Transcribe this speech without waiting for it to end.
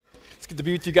Good to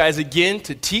be with you guys again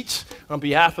to teach on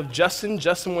behalf of Justin.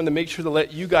 Justin wanted to make sure to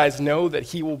let you guys know that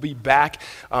he will be back.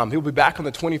 He'll be back on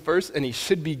the 21st, and he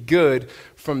should be good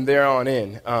from there on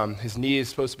in. His knee is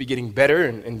supposed to be getting better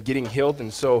and getting healed,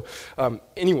 and so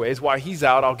anyways, while he's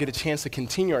out, I'll get a chance to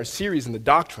continue our series in the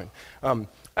doctrine. I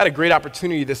had a great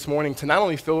opportunity this morning to not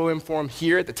only fill in for him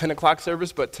here at the 10 o'clock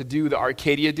service, but to do the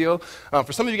Arcadia deal.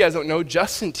 For some of you guys who don't know,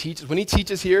 Justin teaches. When he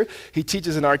teaches here, he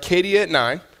teaches in Arcadia at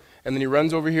 9, and then he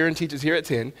runs over here and teaches here at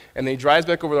 10, and then he drives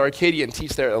back over to Arcadia and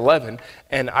teaches there at 11,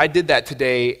 and I did that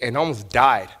today and almost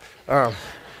died.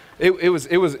 It was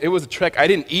a trek. I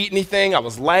didn't eat anything. I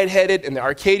was lightheaded, and the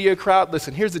Arcadia crowd,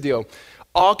 listen, here's the deal.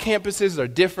 All campuses are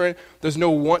different. There's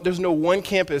no one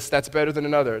campus that's better than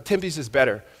another. Tempe's is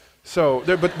better. So,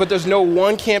 but there's no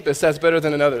one campus that's better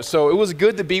than another. So it was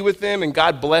good to be with them, and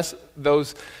God bless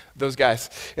those guys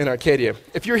in Arcadia.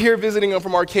 If you're here visiting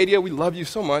from Arcadia, we love you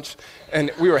so much, and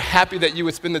we were happy that you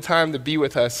would spend the time to be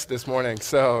with us this morning.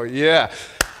 So, yeah.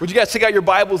 Would you guys check out your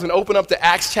Bibles and open up to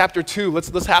Acts chapter 2?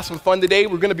 Let's have some fun today.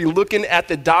 We're going to be looking at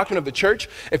the doctrine of the church.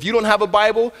 If you don't have a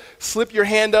Bible, slip your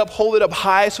hand up, hold it up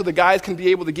high so the guys can be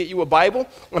able to get you a Bible.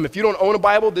 If you don't own a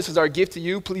Bible, this is our gift to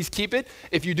you. Please keep it.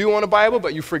 If you do own a Bible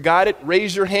but you forgot it,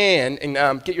 raise your hand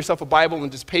and get yourself a Bible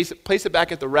and just place it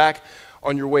back at the rack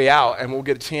on your way out, and we'll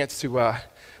get a chance to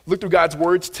look through God's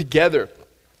words together.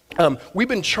 We've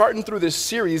been charting through this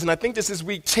series, and I think this is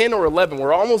week 10 or 11.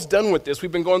 We're almost done with this.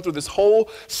 We've been going through this whole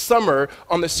summer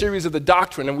on the series of the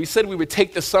doctrine, and we said we would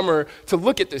take the summer to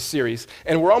look at this series,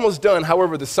 and we're almost done.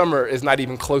 However, the summer is not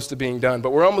even close to being done,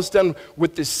 but we're almost done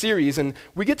with this series, and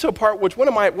we get to a part which one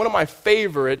of my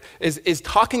favorite is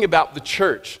talking about the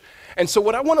church. And so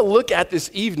what I want to look at this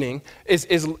evening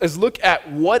is look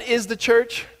at what is the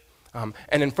church, and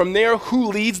then from there, who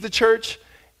leads the church,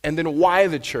 and then why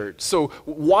the church. So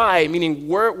why, meaning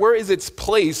where is its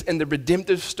place in the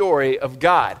redemptive story of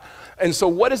God? And so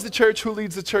what is the church, who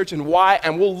leads the church, and why?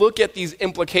 And we'll look at these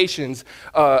implications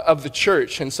of the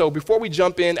church. And so before we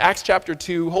jump in, Acts chapter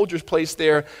 2, hold your place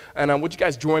there, and would you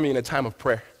guys join me in a time of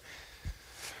prayer?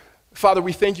 Father,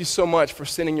 we thank you so much for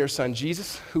sending your son,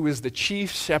 Jesus, who is the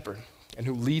chief shepherd and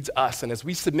who leads us. And as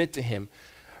we submit to him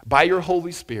by your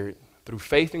Holy Spirit, through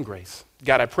faith and grace.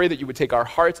 God, I pray that you would take our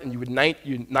hearts and you would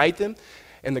unite them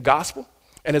in the gospel.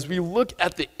 And as we look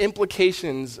at the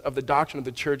implications of the doctrine of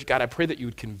the church, God, I pray that you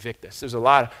would convict us. There's a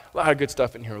lot of good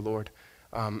stuff in here, Lord.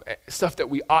 Stuff that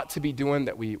we ought to be doing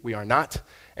that we are not.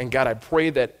 And God, I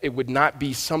pray that it would not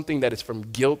be something that is from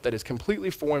guilt, that is completely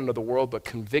foreign to the world, but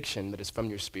conviction that is from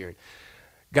your Spirit.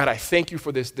 God, I thank you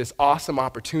for this awesome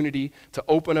opportunity to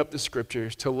open up the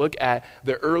scriptures, to look at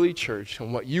the early church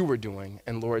and what you were doing,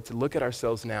 and Lord, to look at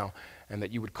ourselves now, and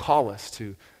that you would call us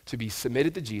to be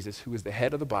submitted to Jesus, who is the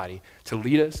head of the body, to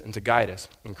lead us and to guide us.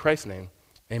 In Christ's name,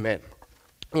 amen.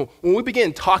 When we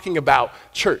begin talking about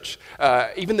church,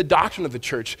 even the doctrine of the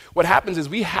church, what happens is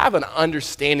we have an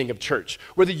understanding of church.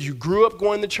 Whether you grew up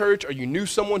going to church, or you knew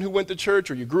someone who went to church,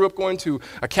 or you grew up going to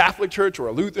a Catholic church or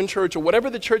a Lutheran church, or whatever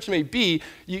the church may be,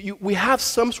 we have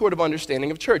some sort of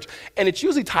understanding of church. And it's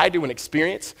usually tied to an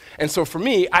experience. And so for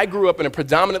me, I grew up in a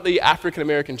predominantly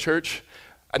African-American church.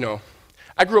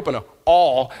 I grew up in an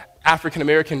all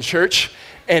African-American church,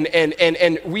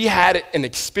 and we had an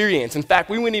experience. In fact,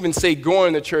 we wouldn't even say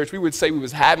going to church. We would say we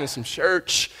was having some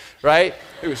church, right?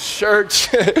 It was church.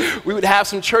 We would have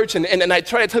some church, and I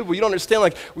try to tell people, you don't understand,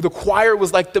 like, the choir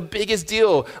was like the biggest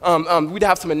deal. We'd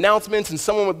have some announcements, and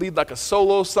someone would lead like a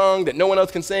solo song that no one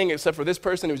else can sing except for this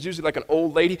person. It was usually like an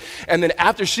old lady, and then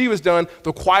after she was done,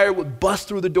 the choir would bust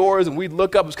through the doors, and we'd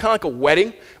look up. It was kind of like a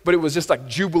wedding, but it was just like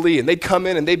Jubilee, and they'd come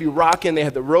in, and they'd be rocking. They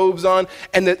had the robes on,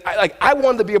 and I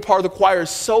wanted to be a part of the choir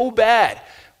so bad.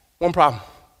 One problem,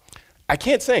 I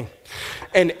can't sing.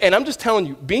 And I'm just telling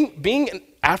you, being an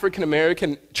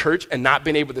African-American church and not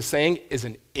being able to sing is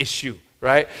an issue,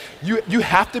 right? You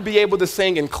have to be able to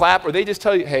sing and clap, or they just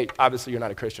tell you, hey, obviously you're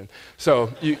not a Christian,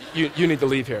 so you need to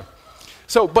leave here.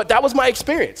 So, but that was my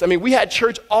experience. I mean, we had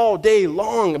church all day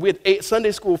long. We had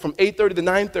Sunday school from 8:30 to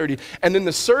 9:30, and then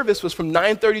the service was from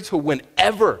 9:30 to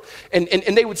whenever. And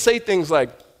they would say things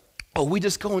like, oh, we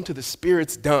just go into the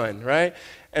Spirit's done, right?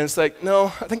 And it's like, no,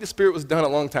 I think the Spirit was done a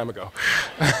long time ago.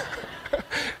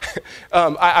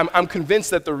 I'm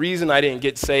convinced that the reason I didn't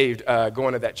get saved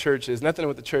going to that church is nothing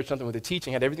with the church, nothing with the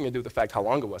teaching, had everything to do with the fact how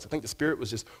long it was. I think the Spirit was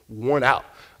just worn out.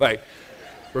 Like,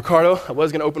 Ricardo, I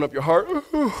was going to open up your heart.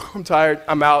 I'm tired.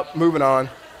 I'm out. Moving on.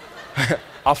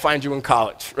 I'll find you in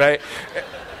college, right?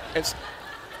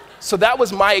 So that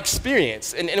was my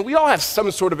experience. And we all have some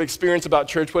sort of experience about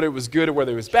church, whether it was good or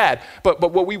whether it was bad. But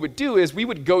what we would do is we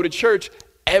would go to church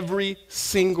every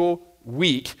single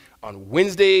week on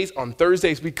Wednesdays, on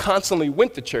Thursdays. We constantly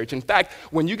went to church. In fact,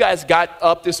 when you guys got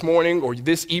up this morning or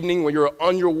this evening when you're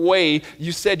on your way,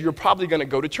 you said you're probably going to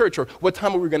go to church, or what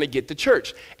time are we going to get to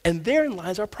church? And therein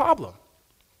lies our problem.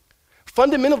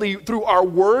 Fundamentally, through our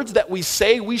words that we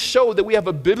say, we show that we have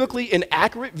a biblically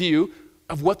inaccurate view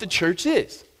of what the church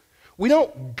is. We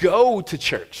don't go to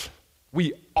church.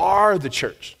 We are the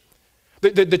church.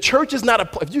 The church is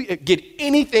not if you get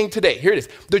anything today, here it is.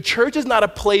 The church is not a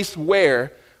place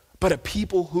where, but a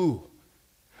people who.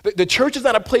 The church is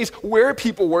not a place where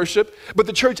people worship, but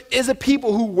the church is a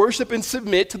people who worship and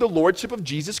submit to the lordship of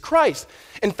Jesus Christ.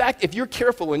 In fact, if you're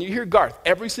careful and you hear Garth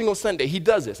every single Sunday, he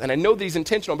does this, and I know that he's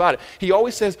intentional about it. He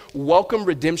always says, welcome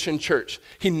Redemption Church.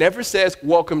 He never says,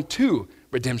 welcome to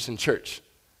Redemption Church.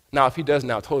 Now, if he does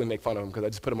now, totally make fun of him because I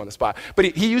just put him on the spot. But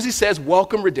he usually says,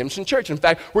 welcome Redemption Church. In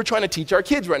fact, we're trying to teach our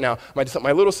kids right now.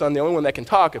 My little son, the only one that can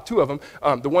talk, of two of them,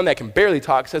 the one that can barely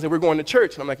talk, says that we're going to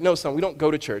church. And I'm like, no, son, we don't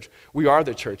go to church. We are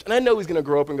the church. And I know he's going to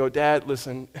grow up and go, Dad,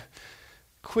 listen,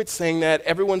 quit saying that.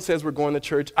 Everyone says we're going to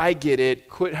church. I get it.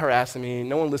 Quit harassing me.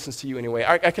 No one listens to you anyway.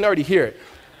 I can already hear it.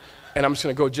 And I'm just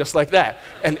going to go just like that.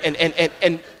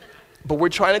 But we're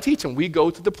trying to teach him. We go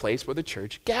to the place where the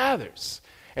church gathers.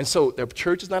 And so the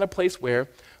church is not a place where,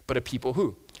 but a people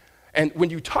who. And when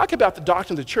you talk about the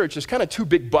doctrine of the church, there's kind of two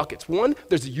big buckets. One,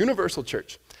 there's the universal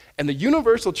church. And the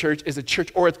universal church is a church,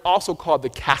 or it's also called the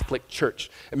Catholic Church.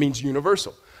 It means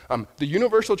universal. The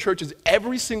universal church is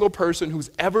every single person who's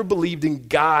ever believed in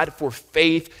God for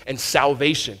faith and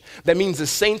salvation. That means the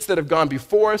saints that have gone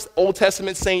before us, Old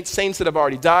Testament saints, saints that have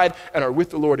already died and are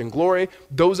with the Lord in glory,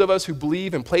 those of us who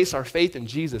believe and place our faith in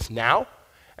Jesus now,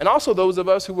 and also those of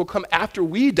us who will come after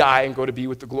we die and go to be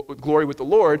with the glory with the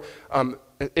Lord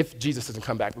if Jesus doesn't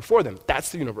come back before them.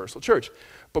 That's the universal church.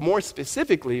 But more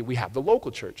specifically, we have the local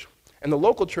church. And the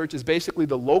local church is basically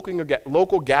the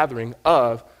local gathering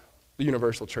of the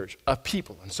universal church, of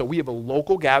people. And so we have a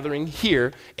local gathering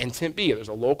here in Tempe. There's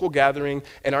a local gathering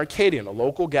in Arcadia, and a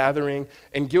local gathering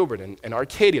in Gilbert and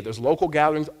Arcadia. There's local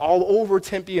gatherings all over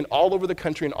Tempe and all over the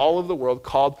country and all over the world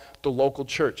called the local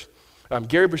church.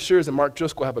 Gary Breshears and Mark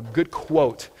Driscoll have a good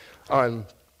quote on,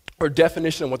 or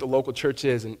definition of what the local church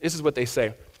is, and this is what they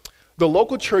say. The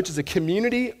local church is a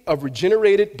community of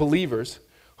regenerated believers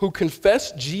who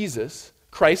confess Jesus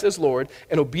Christ as Lord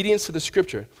in obedience to the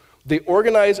Scripture. They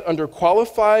organize under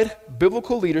qualified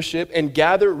biblical leadership and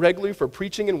gather regularly for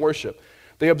preaching and worship.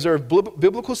 They observe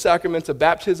biblical sacraments of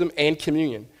baptism and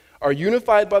communion, are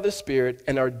unified by the Spirit,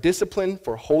 and are disciplined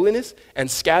for holiness and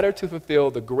scattered to fulfill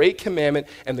the great commandment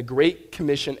and the great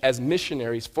commission as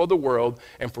missionaries for the world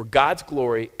and for God's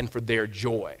glory and for their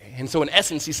joy. And so in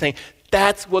essence, he's saying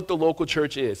that's what the local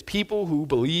church is. People who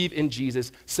believe in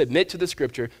Jesus, submit to the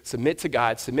Scripture, submit to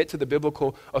God, submit to the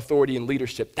biblical authority and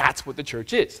leadership. That's what the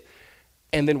church is.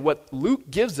 And then what Luke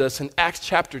gives us in Acts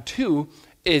chapter 2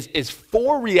 is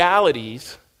four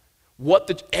realities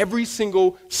what every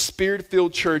single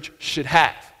Spirit-filled church should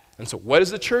have. And so what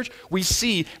is the church? We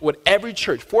see what every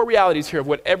church, four realities here of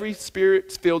what every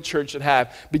Spirit-filled church should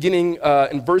have, beginning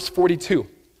in verse 42.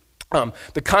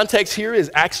 The context here is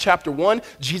Acts chapter 1.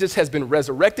 Jesus has been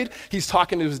resurrected. He's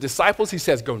talking to his disciples. He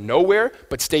says, go nowhere,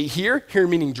 but stay here, here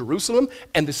meaning Jerusalem,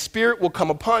 and the Spirit will come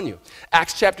upon you.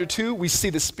 Acts chapter 2, we see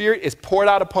the Spirit is poured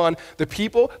out upon the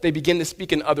people. They begin to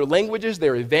speak in other languages.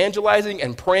 They're evangelizing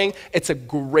and praying. It's a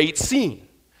great scene.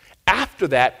 After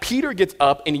that, Peter gets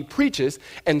up and he preaches,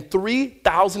 and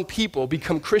 3,000 people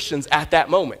become Christians at that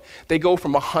moment. They go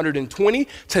from 120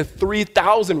 to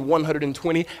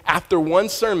 3,120 after one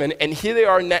sermon, and here they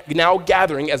are now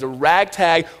gathering as a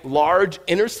ragtag, large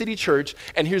inner city church,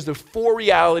 and here's the four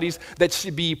realities that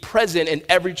should be present in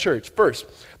every church. First,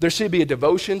 there should be a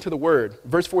devotion to the word.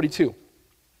 Verse 42.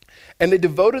 And they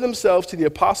devoted themselves to the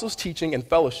apostles' teaching and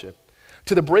fellowship,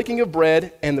 to the breaking of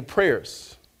bread and the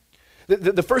prayers.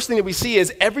 The first thing that we see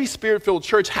is every Spirit-filled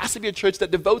church has to be a church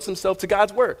that devotes themselves to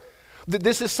God's word.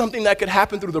 This is something that could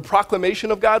happen through the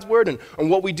proclamation of God's word and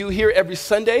what we do here every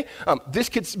Sunday. This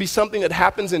could be something that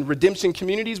happens in redemption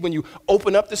communities when you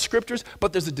open up the scriptures,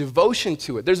 but there's a devotion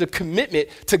to it. There's a commitment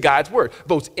to God's word,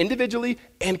 both individually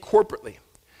and corporately.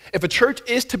 If a church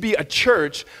is to be a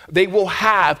church, they will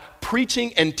have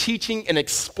preaching and teaching and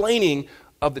explaining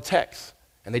of the text.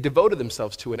 And they devoted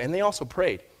themselves to it, and they also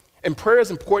prayed. And prayer is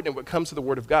important when it comes to the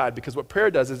Word of God because what prayer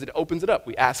does is it opens it up.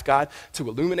 We ask God to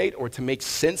illuminate or to make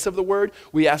sense of the Word.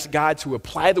 We ask God to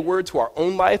apply the Word to our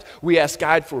own life. We ask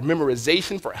God for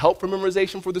memorization, for help for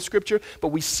memorization for the Scripture. But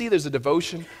we see there's a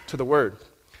devotion to the Word.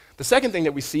 The second thing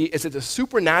that we see is it's a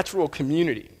supernatural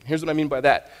community. Here's what I mean by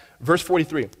that. Verse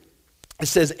 43. It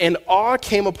says, and awe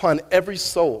came upon every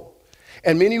soul,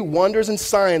 And many wonders and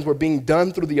signs were being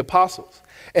done through the apostles.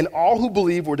 And all who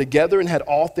believed were together and had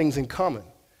all things in common.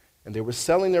 And they were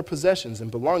selling their possessions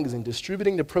and belongings and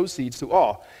distributing the proceeds to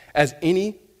all, as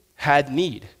any had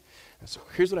need. And so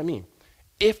here's what I mean.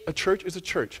 If a church is a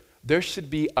church, there should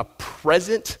be a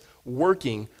present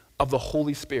working of the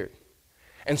Holy Spirit.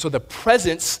 And so the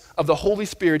presence of the Holy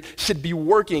Spirit should be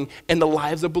working in the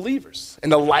lives of believers, in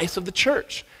the lives of the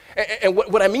church. And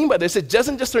what I mean by this, it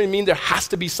doesn't just mean there has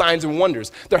to be signs and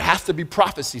wonders. There has to be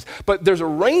prophecies. But there's a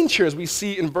range here as we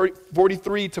see in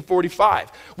 43 to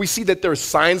 45. We see that there's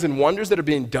signs and wonders that are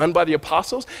being done by the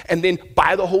apostles. And then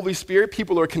by the Holy Spirit,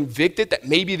 people are convicted that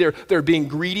maybe they're being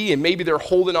greedy and maybe they're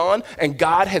holding on. And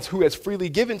God, who has freely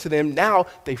given to them, now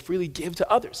they freely give to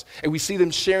others. And we see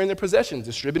them sharing their possessions,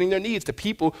 distributing their needs to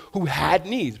people who had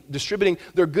needs, distributing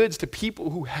their goods to people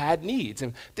who had needs.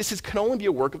 And this can only be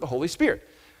a work of the Holy Spirit.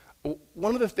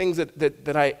 One of the things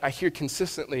that I hear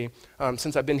consistently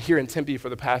since I've been here in Tempe for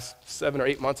the past 7 or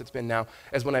 8 months it's been now,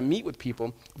 is when I meet with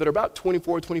people that are about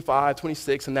 24, 25,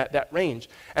 26, in that range,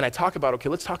 and I talk about, okay,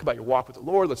 let's talk about your walk with the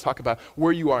Lord, let's talk about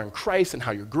where you are in Christ and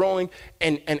how you're growing,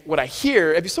 and what I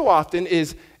hear every so often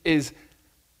is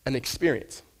an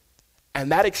experience. And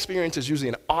that experience is usually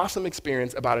an awesome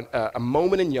experience about a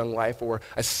moment in young life, or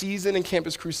a season in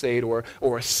Campus Crusade, or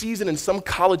a season in some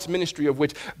college ministry of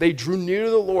which they drew near to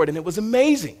the Lord, and it was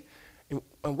amazing.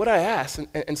 And what I ask,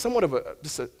 in somewhat of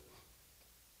a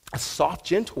soft,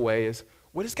 gentle way, is,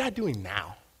 what is God doing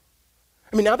now?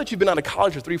 I mean, now that you've been out of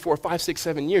college for 3, 4, 5, 6,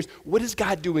 7 years, what is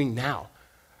God doing now?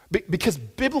 Because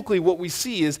biblically what we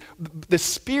see is the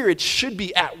Spirit should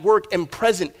be at work and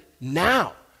present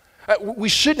now. We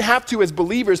shouldn't have to, as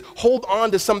believers, hold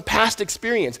on to some past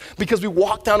experience because we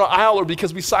walked down an aisle, or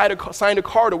because we signed a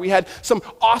card, or we had some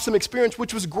awesome experience,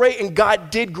 which was great, and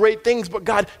God did great things, but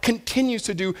God continues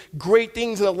to do great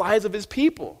things in the lives of his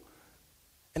people.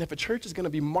 And if a church is going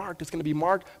to be marked, it's going to be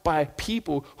marked by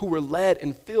people who were led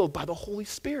and filled by the Holy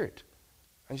Spirit.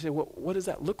 And you say, well, what does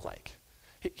that look like?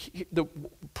 The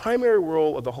primary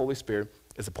role of the Holy Spirit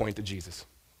is to point to Jesus.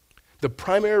 The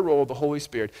primary role of the Holy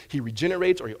Spirit, he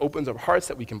regenerates, or he opens our hearts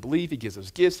that we can believe, he gives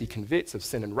us gifts, he convicts of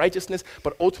sin and righteousness,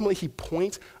 but ultimately he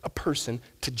points a person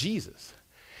to Jesus.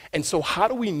 And so how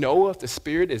do we know if the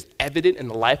Spirit is evident in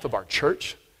the life of our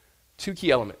church? 2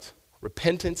 key elements: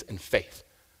 repentance and faith.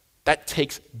 That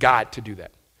takes God to do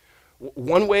that.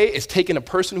 One way is taking a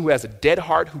person who has a dead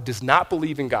heart, who does not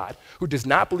believe in God, who does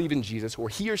not believe in Jesus, or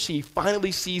he or she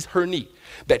finally sees her need,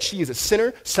 that she is a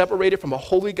sinner separated from a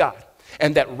holy God,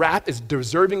 and that wrath is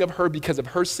deserving of her because of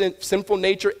her sinful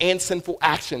nature and sinful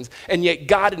actions. And yet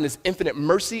God, in his infinite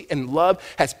mercy and love,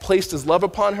 has placed his love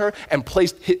upon her and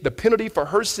placed the penalty for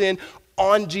her sin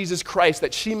on Jesus Christ,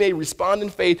 that she may respond in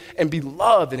faith and be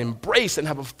loved and embraced and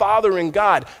have a father in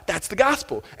God. That's the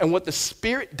gospel. And what the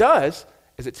Spirit does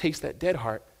is it takes that dead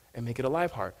heart and make it a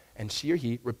live heart. And she or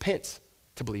he repents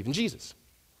to believe in Jesus.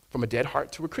 From a dead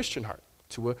heart to a Christian heart,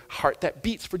 to a heart that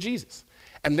beats for Jesus.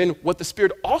 And then what the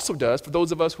Spirit also does for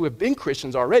those of us who have been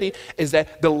Christians already is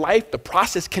that the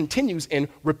process continues in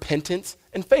repentance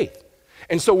and faith.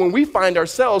 And so when we find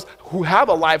ourselves who have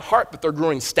a live heart, but they're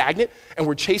growing stagnant, and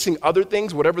we're chasing other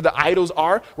things, whatever the idols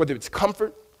are, whether it's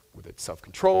comfort, whether it's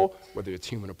self-control, whether it's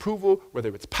human approval,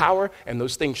 whether it's power, and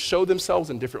those things show themselves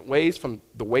in different ways, from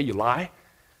the way you lie,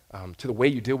 to the way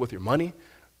you deal with your money,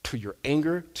 to your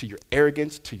anger, to your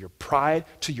arrogance, to your pride,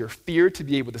 to your fear to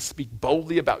be able to speak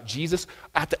boldly about Jesus.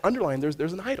 At the underline,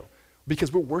 there's an idol,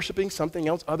 because we're worshiping something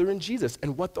else other than Jesus.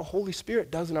 And what the Holy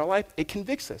Spirit does in our life, it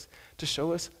convicts us to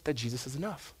show us that Jesus is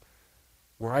enough,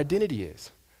 where our identity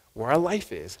is, where our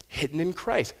life is, hidden in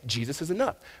Christ. Jesus is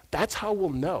enough. That's how we'll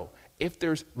know if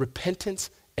there's repentance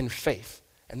and faith.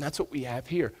 And that's what we have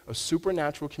here, a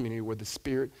supernatural community where the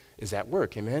Spirit is at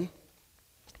work. Amen?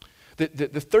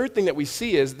 The third thing that we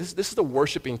see is this is the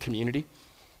worshiping community.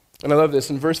 And I love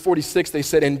this. In verse 46, they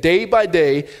said, and day by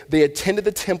day, they attended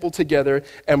the temple together,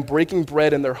 and breaking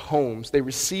bread in their homes, they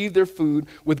received their food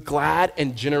with glad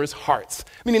and generous hearts.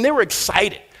 Meaning they were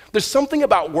excited. There's something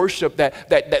about worship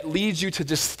that leads you to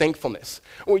just thankfulness.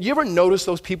 Well, you ever notice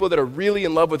those people that are really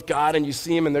in love with God, and you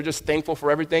see them and they're just thankful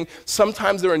for everything?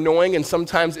 Sometimes they're annoying, and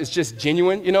sometimes it's just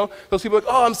genuine, you know? Those people are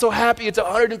like, oh, I'm so happy. It's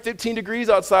 115 degrees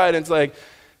outside. And it's like,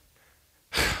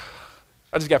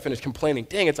 I just got finished complaining.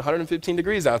 Dang, it's 115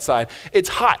 degrees outside. It's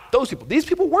hot. These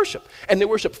people worship. And they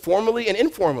worship formally and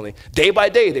informally. Day by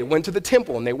day, they went to the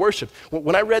temple and they worshiped.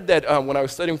 When I read that, when I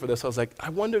was studying for this, I was like, I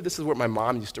wonder if this is what my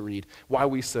mom used to read. Why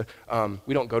we used to,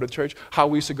 we don't go to church. How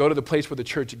we used to go to the place where the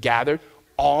church gathered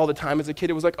all the time as a kid.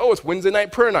 It was like, oh, it's Wednesday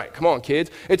night prayer night. Come on, kids.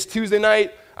 It's Tuesday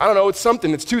night I don't know, it's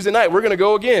something. It's Tuesday night. We're going to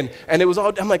go again. And it was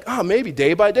all, I'm like, maybe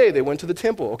day by day they went to the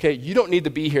temple. Okay, you don't need to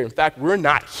be here. In fact, we're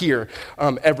not here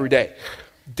every day.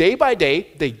 Day by day,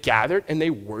 they gathered and they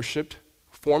worshiped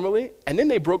formally, and then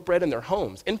they broke bread in their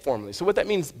homes informally. So what that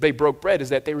means, they broke bread, is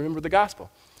that they remember the gospel.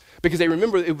 Because they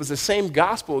remember it was the same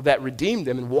gospel that redeemed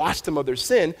them and washed them of their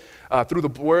sin through the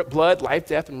blood, life,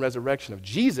 death, and resurrection of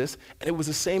Jesus. And it was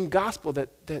the same gospel that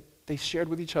they shared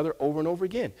with each other over and over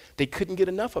again. They couldn't get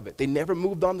enough of it. They never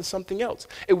moved on to something else.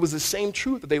 It was the same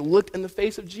truth that they looked in the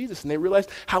face of Jesus and they realized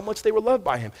how much they were loved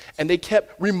by him. And they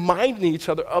kept reminding each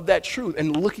other of that truth,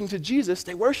 and looking to Jesus,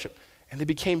 they worshiped. And they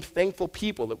became thankful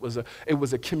people. It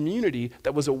was a community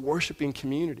that was a worshiping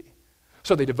community.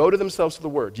 So they devoted themselves to the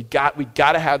word. We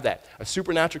got to have that. A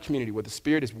supernatural community where the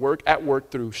Spirit is at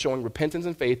work through showing repentance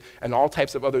and faith and all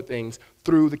types of other things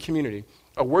through the community.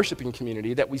 A worshiping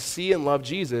community that we see and love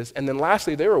Jesus. And then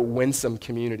lastly, they're a winsome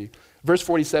community. Verse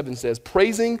 47 says,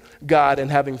 praising God and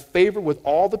having favor with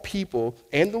all the people,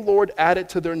 and the Lord added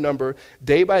to their number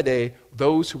day by day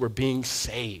those who were being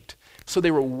saved. So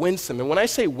they were winsome. And when I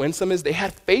say winsome, is they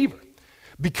had favor.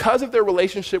 Because of their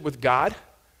relationship with God,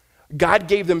 God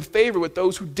gave them favor with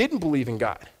those who didn't believe in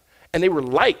God, and they were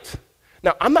liked.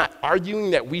 Now, I'm not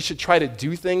arguing that we should try to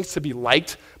do things to be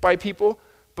liked by people,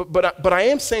 but I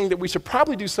am saying that we should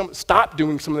probably stop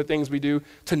doing some of the things we do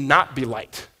to not be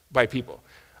liked by people.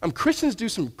 Christians do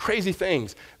some crazy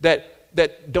things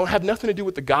that don't have nothing to do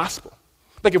with the gospel.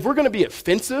 Like if we're going to be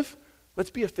offensive,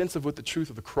 let's be offensive with the truth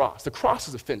of the cross. The cross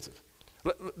is offensive.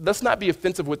 Let's not be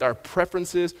offensive with our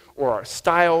preferences or our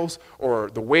styles or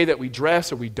the way that we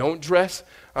dress or we don't dress.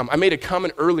 I made a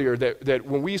comment earlier that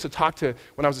when we used to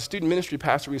when I was a student ministry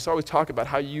pastor, we used to always talk about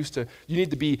how you need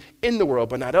to be in the world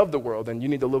but not of the world, and you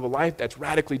need to live a life that's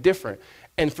radically different.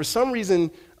 And for some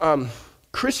reason,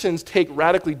 Christians take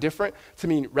radically different to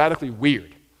mean radically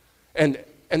weird. And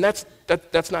that's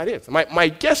not it. My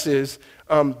guess is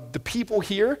the people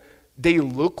here, they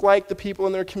look like the people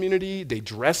in their community. They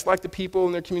dress like the people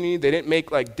in their community. They didn't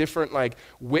make like different like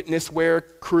witness wear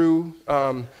crew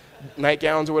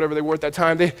nightgowns or whatever they wore at that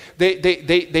time.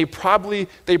 They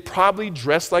probably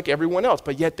dressed like everyone else,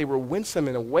 but yet they were winsome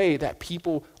in a way that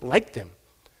people liked them.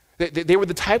 They were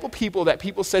the type of people that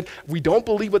people said, we don't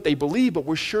believe what they believe, but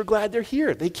we're sure glad they're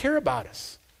here. They care about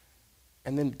us.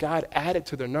 And then God added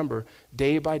to their number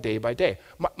day by day by day.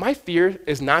 My fear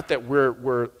is not that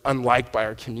we're unliked by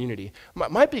our community.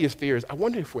 My biggest fear is I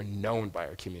wonder if we're known by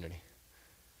our community.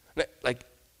 Like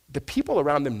the people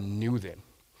around them knew them.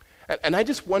 And I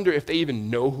just wonder if they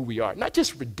even know who we are. Not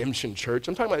just Redemption Church.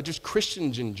 I'm talking about just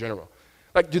Christians in general.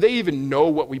 Like, do they even know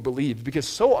what we believe? Because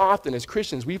so often as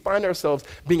Christians, we find ourselves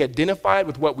being identified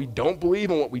with what we don't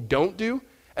believe and what we don't do,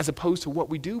 as opposed to what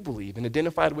we do believe and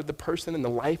identified with the person and the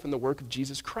life and the work of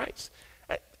Jesus Christ.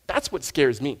 That's what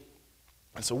scares me.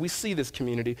 And so we see this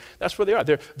community. That's where they are.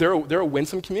 They're a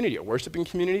winsome community, a worshiping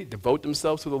community, devote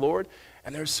themselves to the Lord,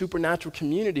 and they're a supernatural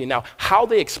community. Now, how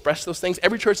they express those things,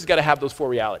 every church has got to have those four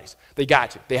realities. They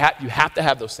got to. You have to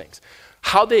have those things.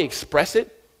 How they express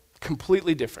it,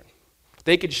 completely different.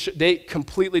 They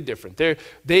completely different.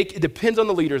 It depends on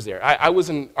the leaders there. I was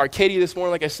in Arcadia this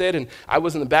morning, like I said, and I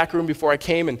was in the back room before I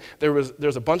came, and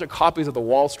there's a bunch of copies of the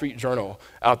Wall Street Journal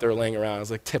out there laying around. I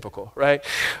was like, typical, right?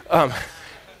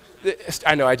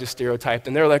 I know I just stereotyped,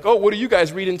 and they're like, oh, what do you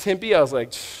guys read in Tempe? I was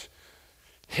like,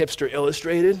 Hipster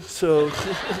Illustrated. So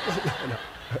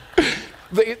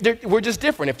we're just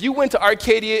different. If you went to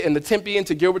Arcadia and the Tempe and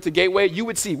to Gilbert to Gateway, you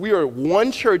would see we are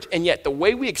one church, and yet the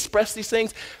way we express these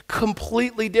things,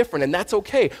 completely different, and that's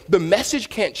okay. The message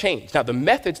can't change. Now, the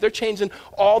methods, they're changing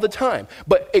all the time,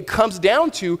 but it comes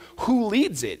down to who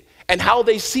leads it and how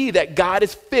they see that God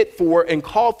is fit for and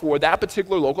called for that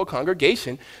particular local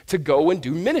congregation to go and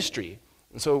do ministry.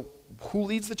 And so who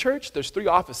leads the church? There's three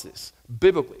offices,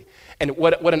 biblically. And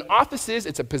what an office is,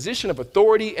 it's a position of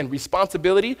authority and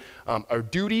responsibility, or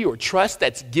duty or trust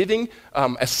that's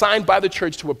assigned by the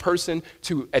church to a person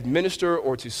to administer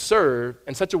or to serve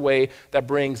in such a way that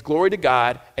brings glory to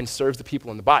God and serves the people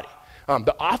in the body.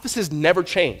 The offices never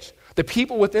change. The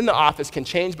people within the office can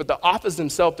change, but the office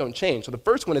themselves don't change. So the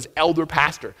first one is elder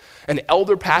pastor. An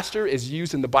elder pastor is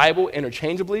used in the Bible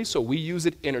interchangeably, so we use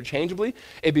it interchangeably.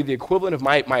 It'd be the equivalent of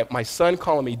my son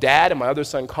calling me dad and my other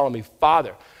son calling me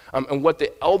father. And what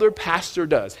the elder pastor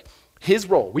does, his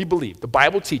role, we believe, the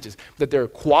Bible teaches that they're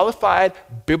qualified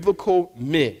biblical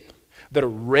men that are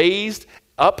raised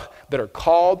up, that are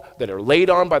called, that are laid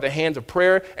on by the hands of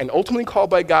prayer, and ultimately called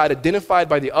by God, identified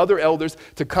by the other elders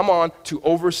to come on to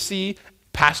oversee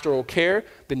pastoral care,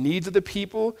 the needs of the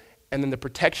people, and then the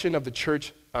protection of the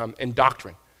church and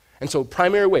doctrine. And so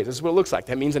primary ways, this is what it looks like.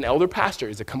 That means an elder pastor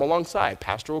is to come alongside,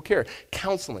 pastoral care,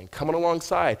 counseling, coming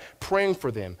alongside, praying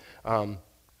for them,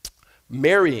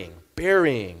 marrying,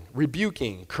 burying,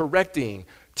 rebuking, correcting,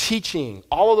 teaching,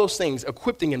 all of those things,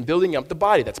 equipping and building up the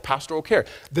body. That's pastoral care.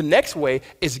 The next way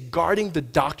is guarding the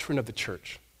doctrine of the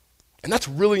church. And that's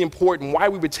really important, why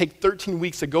we would take 13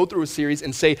 weeks to go through a series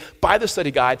and say, buy the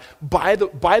study guide, buy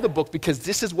the book, because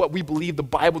this is what we believe the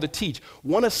Bible to teach.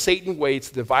 One of Satan's ways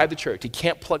to divide the church. He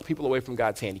can't pluck people away from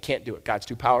God's hand. He can't do it. God's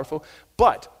too powerful.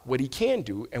 But what he can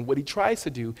do and what he tries to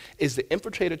do is to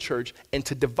infiltrate a church and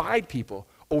to divide people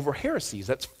over heresies.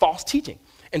 That's false teaching.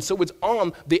 And so it's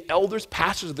on the elders,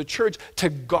 pastors of the church to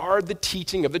guard the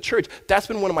teaching of the church. That's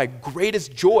been one of my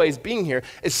greatest joys being here,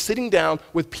 is sitting down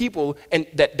with people and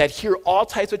that hear all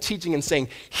types of teaching and saying,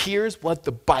 here's what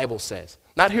the Bible says.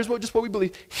 Not here's just what we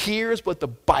believe. Here's what the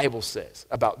Bible says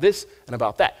about this and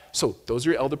about that. So those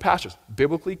are your elder pastors,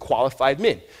 biblically qualified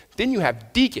men. Then you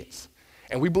have deacons.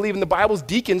 And we believe in the Bible's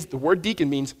deacons, the word deacon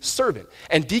means servant.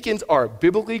 And deacons are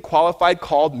biblically qualified,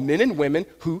 called men and women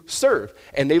who serve.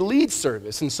 And they lead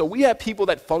service. And so we have people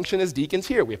that function as deacons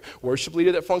here. We have worship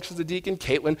leader that functions as a deacon.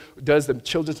 Caitlin does the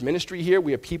children's ministry here.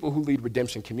 We have people who lead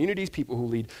redemption communities, people who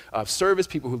lead service,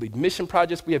 people who lead mission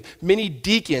projects. We have many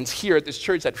deacons here at this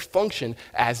church that function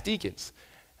as deacons.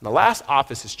 And the last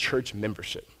office is church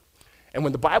membership. And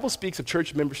when the Bible speaks of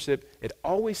church membership, it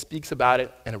always speaks about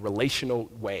it in a relational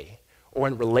way, or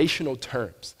in relational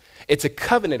terms. It's a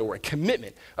covenant or a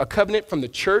commitment from the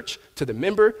church to the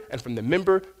member and from the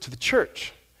member to the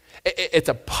church. It's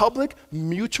a public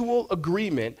mutual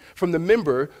agreement from the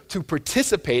member to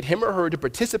participate, him or her to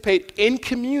participate in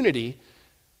community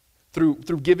through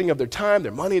giving of their time,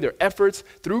 their money, their efforts,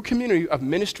 through community of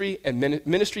ministry and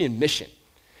mission.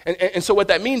 And so what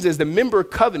that means is the member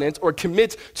covenants or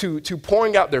commits to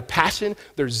pouring out their passion,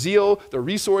 their zeal, their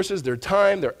resources, their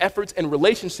time, their efforts, and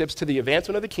relationships to the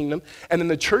advancement of the kingdom. And then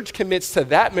the church commits to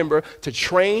that member to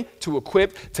train, to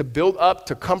equip, to build up,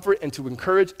 to comfort, and to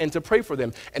encourage, and to pray for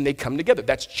them. And they come together.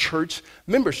 That's church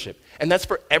membership. And that's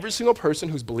for every single person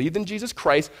who's believed in Jesus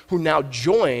Christ, who now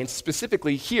joins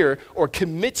specifically here or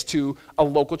commits to a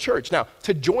local church. Now,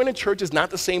 to join a church is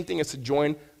not the same thing as to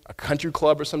join a country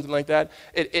club or something like that.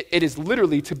 It is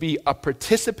literally to be a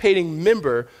participating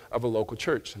member of a local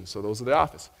church. And so those are the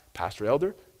office: pastor,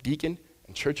 elder, deacon,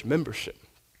 and church membership.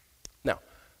 Now,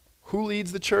 who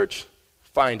leads the church?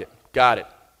 Find it. Got it.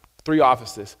 3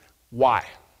 offices. Why?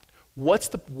 What's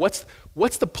the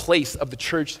place of the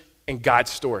church in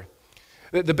God's story?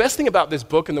 The best thing about this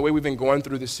book and the way we've been going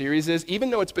through this series is, even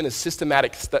though it's been a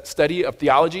systematic study of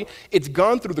theology, it's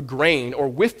gone through the grain or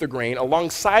with the grain,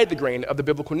 alongside the grain of the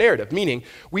biblical narrative. Meaning,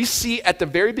 we see at the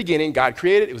very beginning, God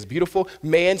created, it was beautiful,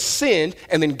 man sinned,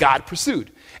 and then God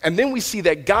pursued. And then we see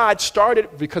that God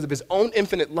started, because of his own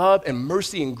infinite love and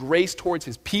mercy and grace towards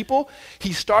his people,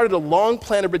 he started a long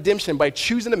plan of redemption by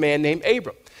choosing a man named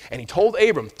Abram. And he told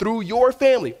Abram, through your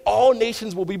family, all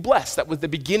nations will be blessed. That was the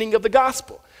beginning of the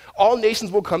gospel. All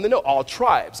nations will come to know, all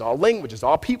tribes, all languages,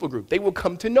 all people groups, they will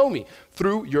come to know me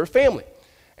through your family.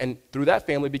 And through that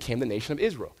family became the nation of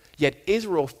Israel. Yet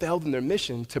Israel failed in their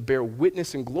mission to bear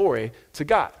witness and glory to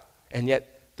God. And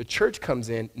yet the church comes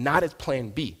in not as plan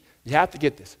B. You have to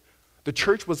get this. The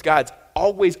church was God's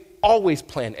always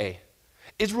plan A.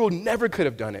 Israel never could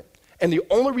have done it. And the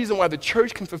only reason why the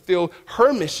church can fulfill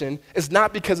her mission is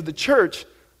not because of the church,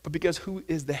 but because who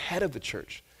is the head of the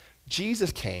church?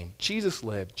 Jesus came, Jesus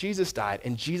lived, Jesus died,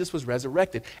 and Jesus was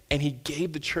resurrected, and he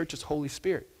gave the church his Holy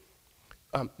Spirit.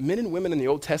 Men and women in the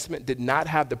Old Testament did not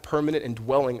have the permanent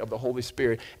indwelling of the Holy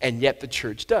Spirit, and yet the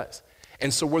church does.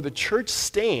 And so where the church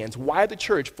stands, why the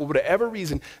church, for whatever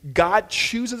reason, God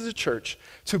chooses the church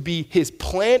to be his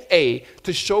plan A,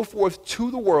 to show forth to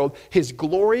the world his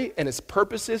glory and his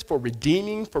purposes for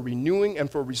redeeming, for renewing, and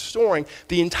for restoring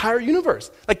the entire universe.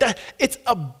 Like that, it's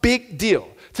a big deal.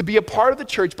 To be a part of the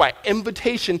church by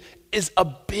invitation is a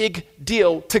big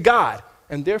deal to God,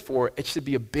 and therefore it should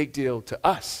be a big deal to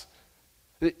us.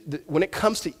 When it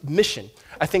comes to mission,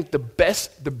 I think the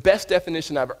best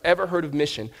definition I've ever heard of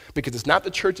mission, because it's not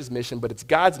the church's mission, but it's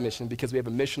God's mission, because we have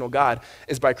a missional God,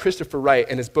 is by Christopher Wright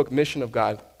in his book, Mission of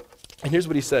God. And here's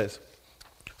what he says.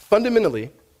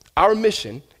 Fundamentally, our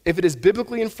mission, if it is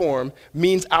biblically informed,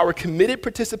 means our committed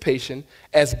participation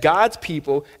as God's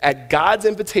people at God's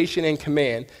invitation and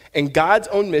command and God's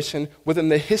own mission within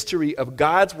the history of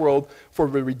God's world for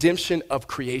the redemption of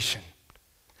creation.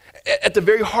 At the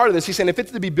very heart of this, he's saying if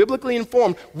it's to be biblically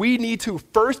informed, we need to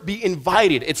first be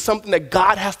invited. It's something that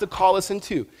God has to call us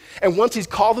into. And once he's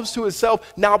called us to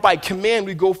himself, now by command,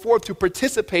 we go forth to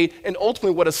participate in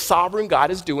ultimately what a sovereign God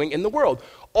is doing in the world,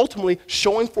 ultimately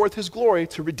showing forth his glory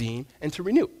to redeem and to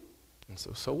renew. And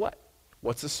so what?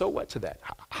 What's the so what to that?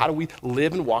 How do we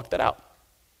live and walk that out?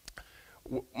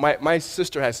 My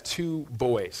sister has 2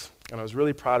 boys, and I was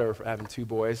really proud of her for having 2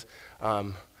 boys.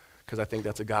 Because I think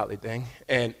that's a godly thing.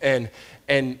 And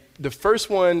the first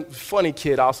one, funny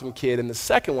kid, awesome kid. And the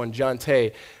second one, John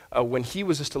Tay, when he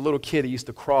was just a little kid, he used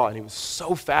to crawl, and he was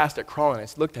so fast at crawling. I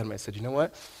looked at him and I said, you know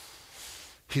what?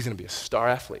 He's going to be a star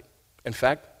athlete. In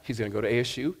fact, he's going to go to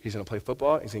ASU. He's going to play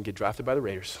football. He's going to get drafted by the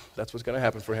Raiders. That's what's going to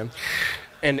happen for him.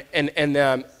 And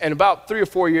about 3 or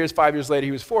 4 years, 5 years later,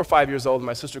 he was 4 or 5 years old, and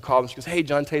my sister called him. She goes, hey,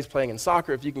 John Tay's playing in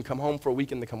soccer. If you can come home for a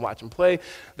weekend to come watch him play,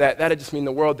 that'd just mean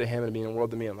the world to him and mean the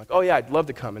world to me. I'm like, oh, yeah, I'd love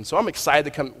to come. And so I'm excited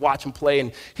to come watch him play,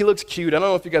 and he looks cute. I don't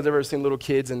know if you guys have ever seen little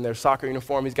kids in their soccer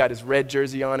uniform. He's got his red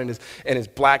jersey on and his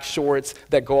black shorts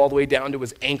that go all the way down to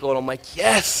his ankle, and I'm like,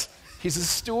 yes. He's a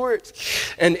Stewart.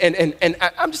 And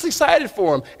I'm just excited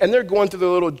for him. And they're going through their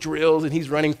little drills, and he's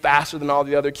running faster than all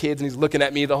the other kids, and he's looking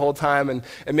at me the whole time, and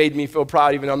it made me feel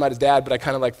proud, even though I'm not his dad, but I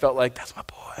kind of like felt like, that's my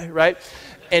boy, right?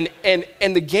 And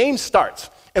the game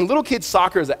starts. And little kids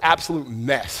soccer is an absolute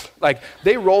mess. Like,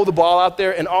 they roll the ball out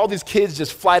there, and all these kids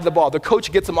just fly to the ball. The coach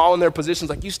gets them all in their positions,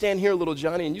 like, you stand here, little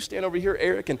Johnny, and you stand over here,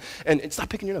 Eric, and stop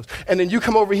picking your nose. And then you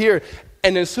come over here,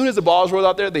 and as soon as the ball is rolled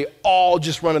out there, they all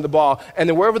just run to the ball. And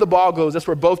then wherever the ball goes, that's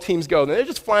where both teams go. And they're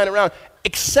just flying around,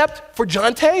 except for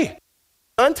John Tay.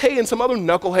 John Tay and some other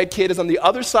knucklehead kid is on the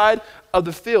other side of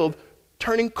the field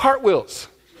turning cartwheels.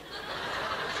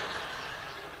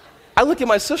 I look at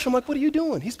my sister, I'm like, what are you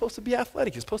doing? He's supposed to be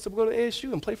athletic. He's supposed to go to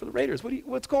ASU and play for the Raiders.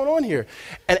 What's going on here?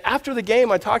 And after the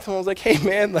game, I talked to him. I was like, hey,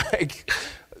 man, like,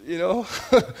 you know,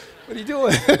 what are you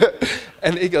doing?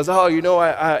 And he goes, oh, you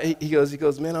know, he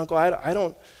goes, man, Uncle, I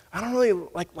don't really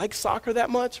like soccer that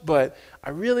much, but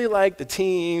I really like the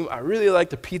team. I really like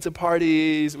the pizza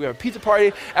parties. We have a pizza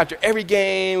party after every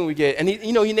game. And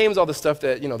he names all the stuff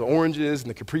that, the oranges and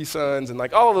the Capri Suns and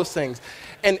like all of those things.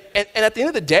 And at the end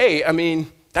of the day, I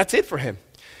mean, that's it for him.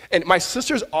 And my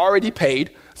sister's already paid,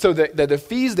 so the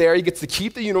fee's there. He gets to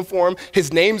keep the uniform.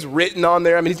 His name's written on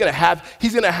there. I mean, he's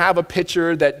gonna have a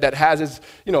picture that has his,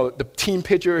 the team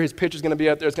picture. His picture's gonna be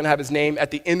out there. It's gonna have his name.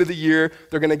 At the end of the year,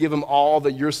 they're gonna give him all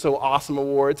the "You're So Awesome"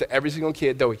 award to every single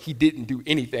kid, though he didn't do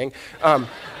anything. And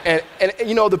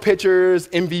the pictures,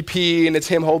 MVP, and it's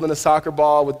him holding a soccer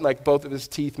ball with like both of his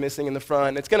teeth missing in the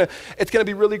front. It's gonna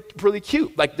be really, really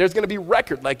cute. Like, there's gonna be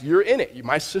record. Like, you're in it.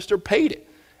 My sister paid it.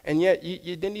 And yet,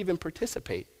 you didn't even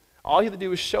participate. All he had to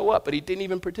do was show up, but he didn't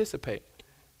even participate.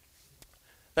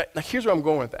 Now, here's where I'm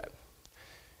going with that.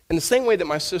 In the same way that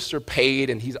my sister paid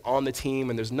and he's on the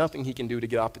team and there's nothing he can do to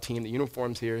get off the team, the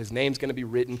uniform's here, his name's going to be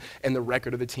written in the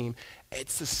record of the team,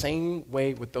 it's the same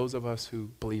way with those of us who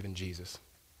believe in Jesus.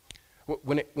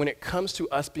 When it comes to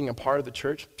us being a part of the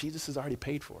church, Jesus has already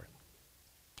paid for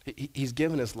it. He's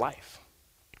given his life.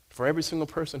 For every single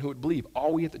person who would believe,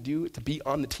 all we have to do to be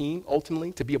on the team,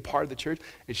 ultimately, to be a part of the church,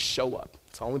 is show up.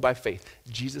 It's only by faith.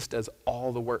 Jesus does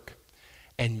all the work.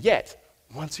 And yet,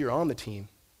 once you're on the team,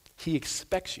 he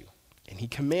expects you and he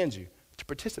commands you to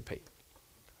participate.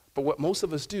 But what most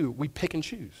of us do, we pick and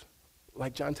choose,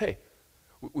 like John Tay.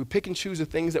 We pick and choose the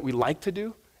things that we like to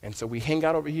do, and so we hang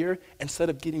out over here instead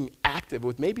of getting active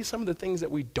with maybe some of the things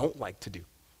that we don't like to do.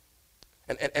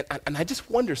 And I just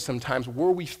wonder sometimes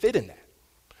where we fit in that.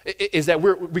 Is that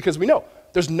because we know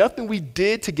there's nothing we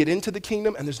did to get into the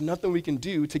kingdom and there's nothing we can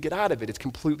do to get out of it. It's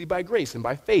completely by grace and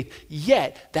by faith.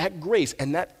 Yet that grace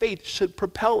and that faith should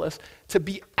propel us to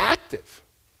be active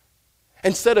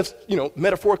instead of,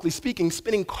 metaphorically speaking,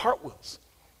 spinning cartwheels.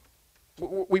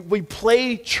 We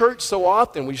play church so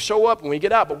often, we show up and we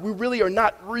get out, but we really are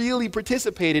not really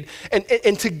participated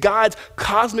into God's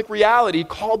cosmic reality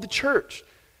called the church.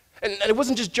 And it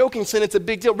wasn't just joking saying it's a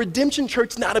big deal. Redemption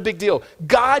Church is not a big deal.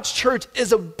 God's church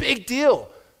is a big deal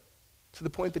to the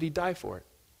point that he'd die for it,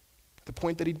 to the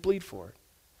point that he'd bleed for it.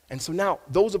 And so now,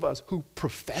 those of us who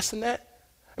profess in that,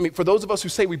 for those of us who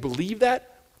say we believe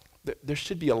that, there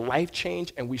should be a life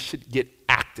change and we should get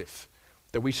active,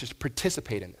 that we should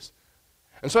participate in this.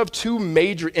 And so I have 2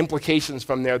 major implications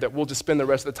from there that we'll just spend the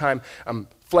rest of the time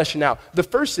fleshing out. The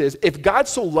first is, if God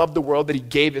so loved the world that he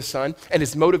gave his son, and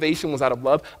his motivation was out of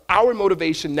love, our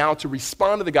motivation now to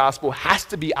respond to the gospel has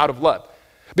to be out of love.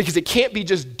 Because it can't be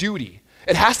just duty.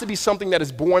 It has to be something that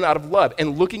is born out of love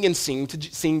and looking and seeing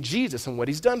Jesus and what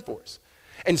he's done for us.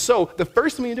 And so the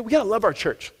first thing we do, we gotta love our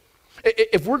church.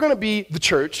 If we're going to be the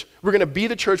church, we're going to be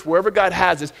the church wherever God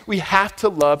has us, we have to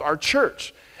love our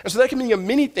church. And so that can mean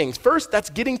many things. First, that's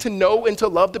getting to know and to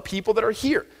love the people that are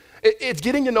here. It's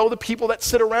getting to know the people that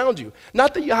sit around you.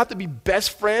 Not that you have to be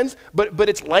best friends, but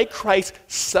it's like Christ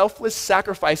selfless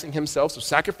sacrificing himself, so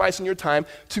sacrificing your time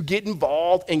to get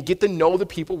involved and get to know the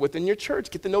people within your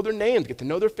church, get to know their names, get to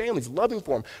know their families, loving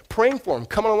for them, praying for them,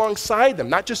 coming alongside them,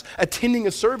 not just attending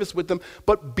a service with them,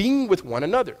 but being with one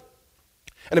another.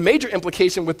 And a major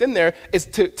implication within there is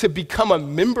to become a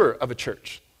member of a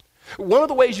church. One of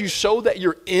the ways you show that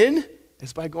you're in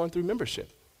is by going through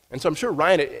membership. And so I'm sure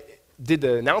Ryan did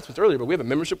the announcements earlier, but we have a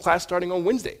membership class starting on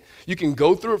Wednesday. You can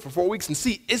go through it for 4 weeks and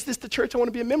see, is this the church I want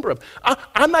to be a member of?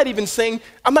 I'm not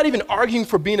even arguing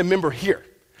for being a member here.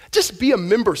 Just be a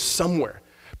member somewhere.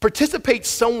 Participate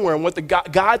somewhere in what the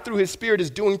God through his Spirit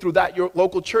is doing through that your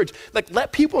local church. Like,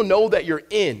 let people know that you're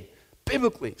in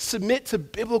biblically. Submit to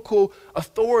biblical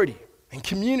authority and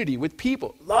community with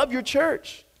people. Love your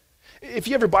church. If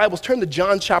you have your Bibles, turn to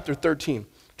John chapter 13.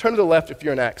 Turn to the left if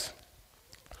you're in Acts.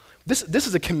 This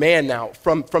is a command now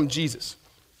from Jesus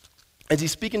as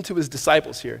he's speaking to his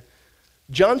disciples here.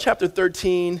 John chapter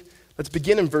 13, let's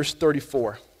begin in verse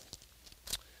 34.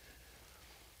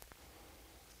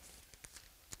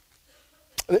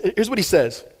 Here's what he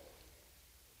says.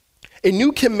 A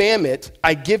new commandment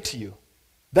I give to you,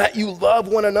 that you love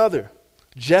one another,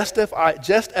 just as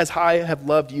I have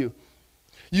loved you.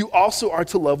 You also are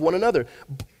to love one another.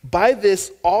 By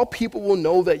this, all people will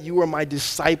know that you are my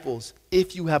disciples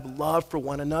if you have love for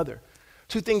one another.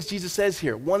 Two things Jesus says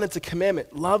here. One, it's a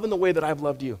commandment. Love in the way that I've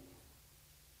loved you.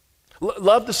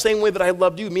 Love the same way that I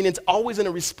loved you, meaning it's always in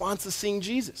a response to seeing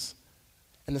Jesus.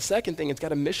 And the second thing, it's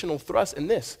got a missional thrust in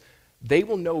this. They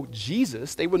will know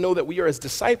Jesus, they will know that we are his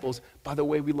disciples by the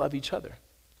way we love each other.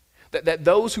 That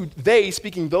those who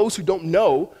don't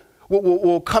know,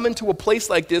 will come into a place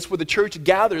like this where the church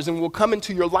gathers and will come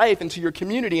into your life, into your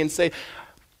community and say,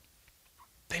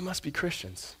 they must be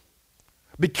Christians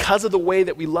because of the way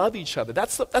that we love each other.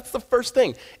 That's the first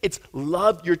thing. It's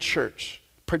love your church,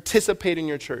 participate in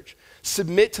your church,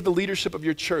 submit to the leadership of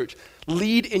your church,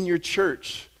 lead in your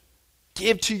church,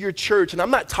 give to your church. And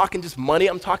I'm not talking just money,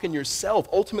 I'm talking yourself,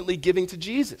 ultimately giving to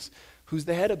Jesus, who's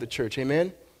the head of the church,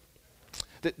 amen?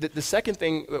 The second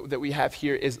thing that we have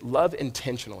here is love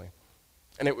intentionally.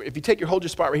 And if you hold your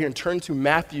spot right here and turn to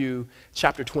Matthew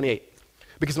chapter 28.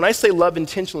 Because when I say love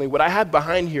intentionally, what I have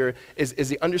behind here is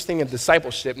the understanding of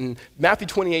discipleship. And Matthew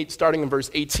 28, starting in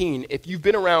verse 18, if you've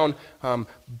been around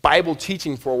Bible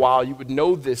teaching for a while, you would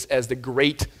know this as the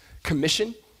Great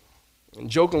Commission. And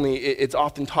jokingly, it's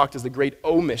often talked as the Great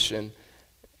Omission.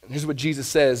 And here's what Jesus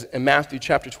says in Matthew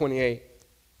chapter 28,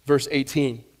 verse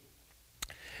 18.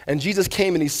 And Jesus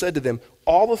came and he said to them,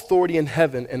 all authority in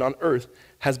heaven and on earth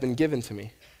has been given to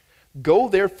me. Go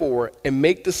therefore and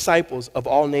make disciples of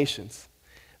all nations,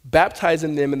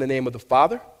 baptizing them in the name of the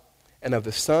Father and of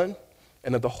the Son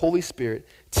and of the Holy Spirit,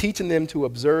 teaching them to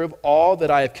observe all that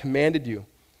I have commanded you.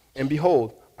 And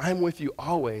behold, I am with you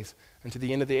always unto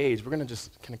the end of the age. We're going to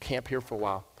just kind of camp here for a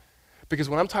while. Because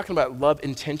when I'm talking about love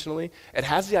intentionally, it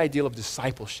has the ideal of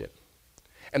discipleship.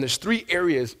 And there's three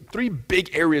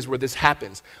big areas where this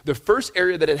happens. The first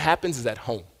area that it happens is at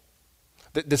home.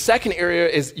 The second area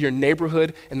is your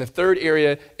neighborhood, and the third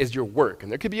area is your work.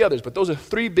 And there could be others, but those are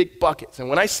three big buckets. And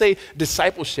when I say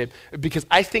discipleship, because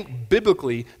I think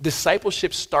biblically,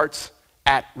 discipleship starts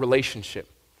at relationship.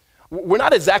 We're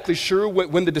not exactly sure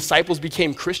when the disciples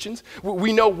became Christians.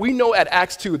 We know at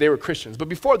Acts 2 they were Christians. But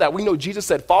before that, we know Jesus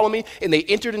said, follow me, and they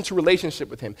entered into relationship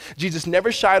with him. Jesus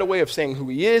never shied away of saying who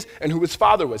he is and who his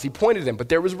father was. He pointed them, but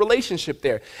there was relationship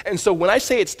there. And so when I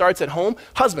say it starts at home,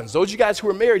 husbands, those of you guys who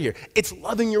are married here, it's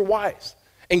loving your wives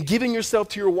and giving yourself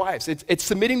to your wives. It's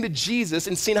submitting to Jesus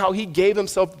and seeing how he gave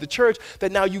himself to the church,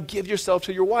 that now you give yourself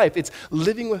to your wife. It's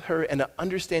living with her in an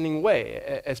understanding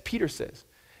way, as Peter says.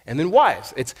 And then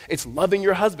wives, it's loving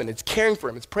your husband, it's caring for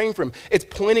him, it's praying for him, it's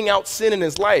pointing out sin in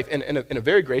his life in a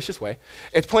very gracious way.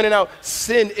 It's pointing out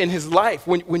sin in his life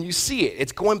when you see it.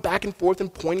 It's going back and forth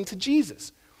and pointing to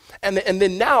Jesus. And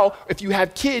then now, if you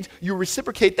have kids, you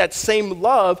reciprocate that same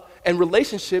love and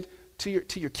relationship to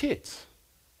your kids.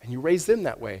 And you raise them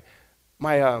that way.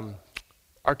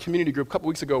 Our community group a couple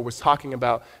weeks ago was talking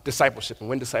about discipleship and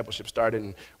when discipleship started,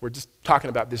 and we're just talking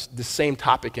about this same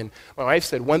topic. And my wife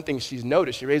said one thing she's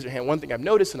noticed, she raised her hand, one thing I've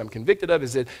noticed and I'm convicted of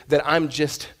is that I'm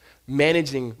just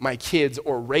managing my kids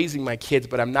or raising my kids,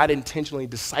 but I'm not intentionally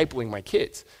discipling my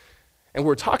kids. And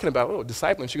we're talking about,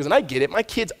 discipling. She goes, and I get it, my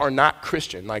kids are not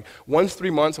Christian. Like, one's 3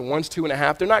 months and one's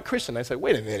 2.5, they're not Christian. I said,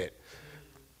 wait a minute.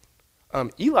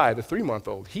 Eli, the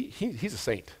 3-month-old, he's a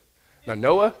saint. Now,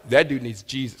 Noah, that dude needs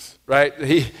Jesus, right?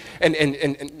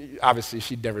 And obviously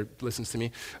she never listens to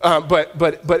me.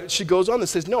 But she goes on and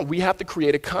says, no, we have to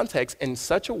create a context in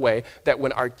such a way that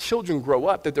when our children grow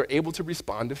up, that they're able to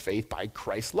respond to faith by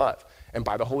Christ's love and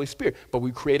by the Holy Spirit. But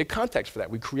we create a context for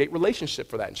that. We create relationship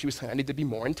for that. And she was saying, I need to be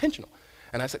more intentional.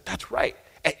 And I said, that's right.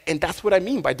 And that's what I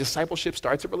mean by discipleship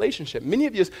starts a relationship. Many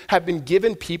of you have been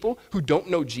given people who don't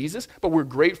know Jesus, but we're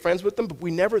great friends with them, but we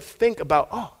never think about,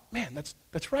 oh, man,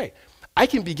 that's right. I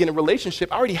can begin a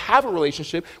relationship. I already have a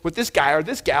relationship with this guy or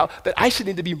this gal that I should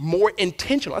need to be more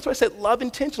intentional. That's why I said love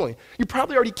intentionally. You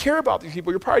probably already care about these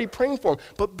people. You're probably praying for them,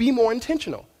 but be more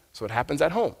intentional. So it happens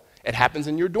at home. It happens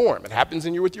in your dorm. It happens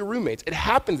with your roommates. It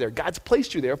happens there. God's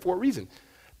placed you there for a reason.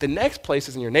 The next place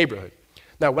is in your neighborhood.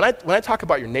 Now, when I talk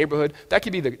about your neighborhood, that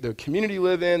could be the community you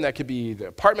live in, that could be the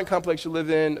apartment complex you live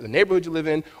in, the neighborhood you live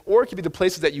in, or it could be the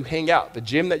places that you hang out, the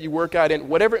gym that you work out in,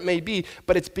 whatever it may be,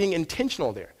 but it's being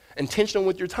intentional there, intentional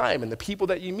with your time and the people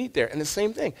that you meet there, and the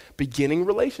same thing, beginning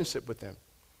relationship with them.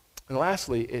 And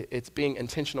lastly, it's being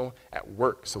intentional at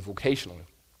work, so vocationally.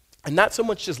 And not so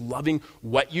much just loving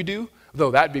what you do, though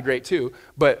that'd be great too,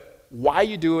 but why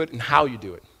you do it and how you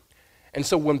do it. And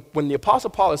so when the Apostle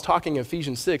Paul is talking in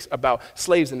Ephesians 6 about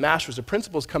slaves and masters, the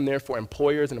principles come there for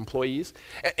employers and employees.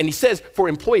 And he says for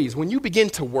employees, when you begin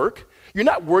to work, you're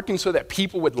not working so that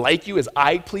people would like you as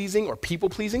eye-pleasing or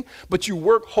people-pleasing, but you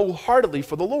work wholeheartedly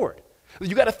for the Lord.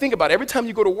 You got to think about every time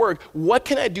you go to work, what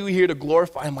can I do here to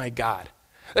glorify my God?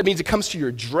 That means it comes to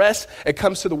your dress, it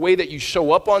comes to the way that you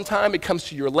show up on time, it comes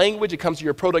to your language, it comes to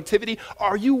your productivity.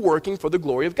 Are you working for the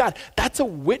glory of God? That's a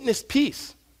witness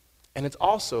piece. And it's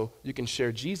also, you can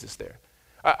share Jesus there.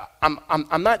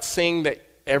 I'm not saying that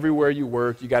everywhere you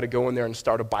work, you got to go in there and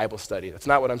start a Bible study. That's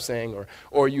not what I'm saying.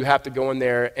 Or you have to go in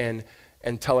there and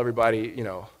tell everybody,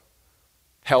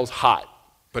 hell's hot,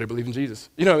 but I believe in Jesus.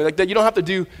 Like that. You don't have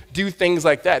to do things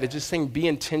like that. It's just saying be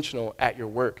intentional at your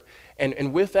work.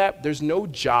 And with that, there's no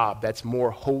job that's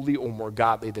more holy or more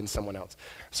godly than someone else.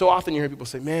 So often you hear people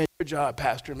say, man, your job,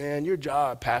 pastor, man, your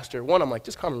job, pastor. One, I'm like,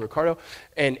 just call me Ricardo.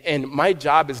 And my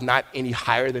job is not any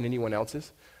higher than anyone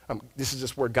else's. This is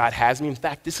just where God has me. In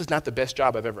fact, this is not the best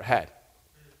job I've ever had.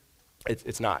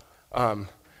 It's not.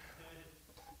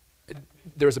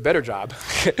 There was a better job,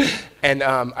 and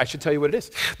I should tell you what it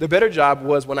is. The better job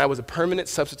was when I was a permanent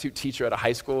substitute teacher at a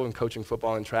high school and coaching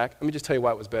football and track. Let me just tell you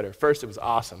why it was better. First, it was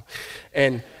awesome,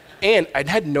 and I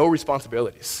had no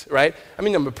responsibilities, right? I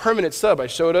mean, I'm a permanent sub. I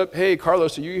showed up, hey,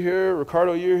 Carlos, are you here?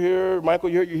 Ricardo, you're here? Michael,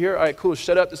 you're here? All right, cool,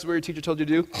 shut up. This is what your teacher told you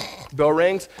to do. Bell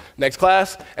rings, next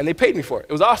class, and they paid me for it.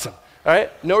 It was awesome. All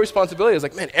right, no responsibility. I was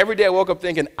like, man, every day I woke up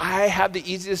thinking, I have the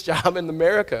easiest job in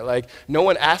America. Like, no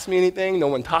one asked me anything, no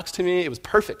one talks to me. It was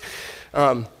perfect.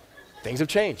 Things have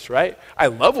changed, right? I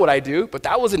love what I do, but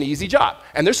that was an easy job.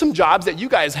 And there's some jobs that you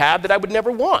guys have that I would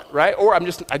never want, right? Or I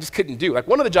just couldn't do. Like,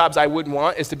 one of the jobs I wouldn't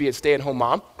want is to be a stay-at-home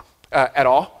mom at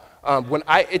all.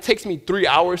 It takes me 3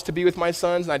 hours to be with my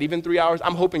sons, not even 3 hours.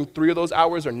 I'm hoping 3 of those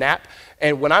hours are nap.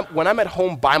 And when I'm at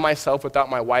home by myself without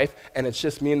my wife, and it's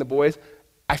just me and the boys,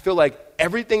 I feel like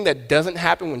everything that doesn't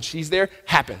happen when she's there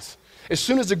happens. As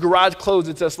soon as the garage closes,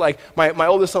 it's just like my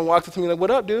oldest son walks up to me like,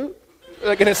 what up, dude?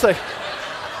 Like, and it's like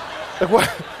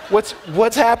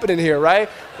what's happening here, right?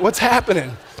 What's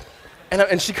happening?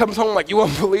 And she comes home like, you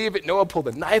won't believe it. Noah pulled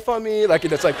a knife on me. Like,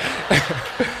 and it's like,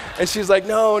 and she's like,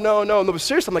 no. But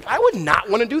seriously, I'm like, I would not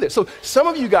want to do this. So some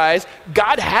of you guys,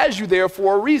 God has you there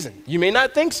for a reason. You may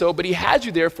not think so, but he has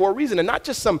you there for a reason. And not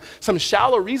just some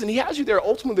shallow reason. He has you there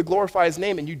ultimately to glorify his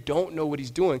name, and you don't know what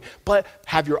he's doing. But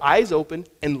have your eyes open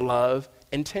and love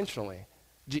intentionally.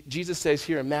 Jesus says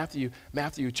here in Matthew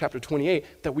chapter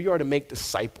 28 that we are to make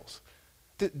disciples.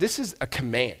 This is a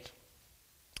command.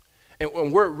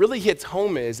 And where it really hits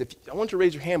home is, I want you to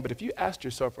raise your hand, but if you asked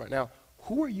yourself right now,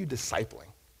 who are you discipling?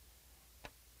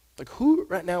 Like, who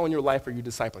right now in your life are you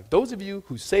discipling? Those of you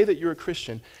who say that you're a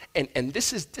Christian, and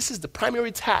this is the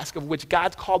primary task of which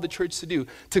God's called the church to do,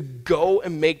 to go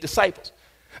and make disciples.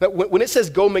 Now, when it says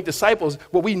go make disciples,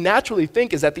 what we naturally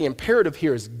think is that the imperative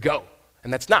here is go,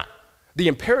 and that's not. The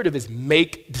imperative is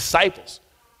make disciples.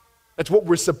 That's what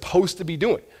we're supposed to be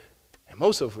doing. And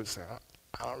most of us say,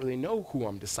 I don't really know who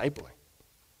I'm discipling.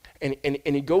 And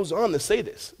he goes on to say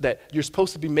this, that you're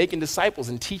supposed to be making disciples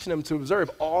and teaching them to observe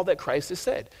all that Christ has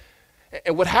said.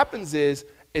 And what happens is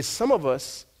some of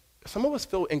us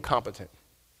feel incompetent.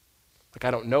 Like,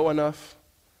 I don't know enough.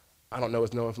 I don't know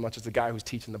as much as the guy who's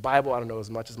teaching the Bible. I don't know as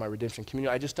much as my redemption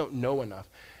community. I just don't know enough.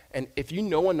 And if you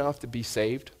know enough to be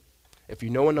saved, if you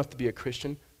know enough to be a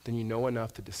Christian, then you know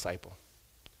enough to disciple.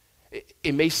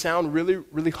 It may sound really,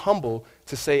 really humble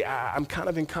to say, I'm kind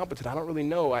of incompetent. I don't really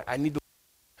know. I need to.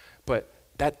 But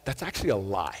that's actually a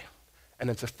lie, and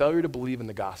it's a failure to believe in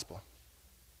the gospel.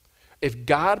 If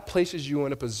God places you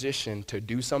in a position to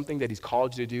do something that he's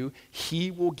called you to do,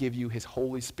 he will give you his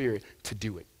Holy Spirit to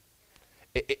do it.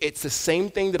 It's the same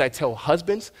thing that I tell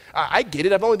husbands. I get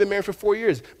it. I've only been married for 4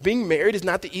 years. Being married is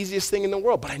not the easiest thing in the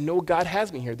world, but I know God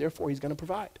has me here. Therefore, he's going to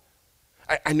provide.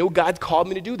 I know God called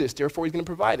me to do this. Therefore, he's going to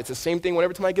provide. It's the same thing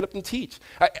whenever time I get up and teach.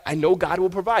 I know God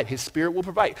will provide. His Spirit will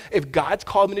provide. If God's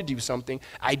called me to do something,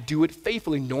 I do it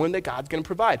faithfully, knowing that God's going to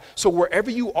provide. So wherever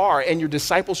you are in your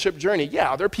discipleship journey,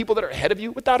 yeah, there are people that are ahead of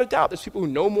you, without a doubt. There's people who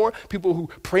know more, people who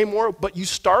pray more, but you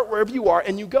start wherever you are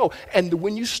and you go. And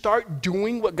when you start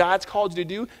doing what God's called you to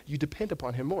do, you depend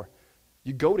upon him more.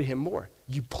 You go to him more.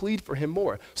 You plead for him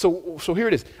more. So here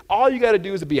it is. All you got to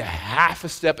do is to be a half a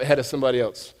step ahead of somebody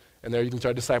else. And there you can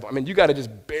start disciple. I mean, you got to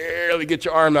just barely get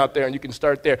your arm out there and you can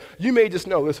start there. You may just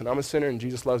know, listen, I'm a sinner and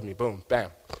Jesus loves me. Boom, bam.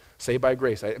 Saved by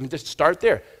grace. I mean, just start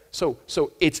there. So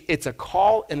it's a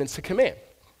call and it's a command.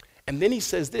 And then he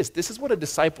says this is what a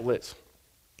disciple is.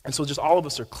 And so just all of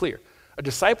us are clear. A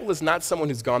disciple is not someone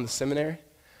who's gone to seminary.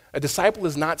 A disciple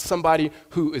is not somebody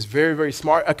who is very, very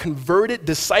smart. A converted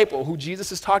disciple who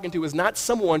Jesus is talking to is not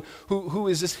someone who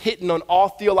is just hitting on all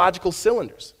theological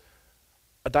cylinders.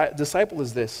 A disciple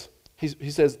is this.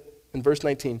 He says in verse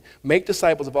 19, make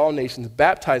disciples of all nations,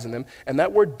 baptizing them. And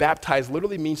that word baptize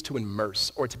literally means to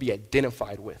immerse or to be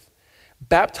identified with.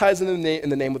 Baptizing them in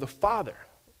the name of the Father.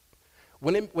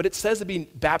 When it says to be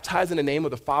baptized in the name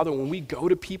of the Father, when we go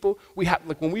to people,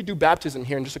 when we do baptism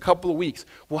here in just a couple of weeks,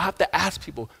 we'll have to ask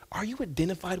people, are you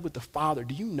identified with the Father?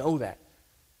 Do you know that?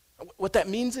 What that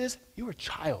means is you're a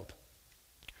child.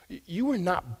 You were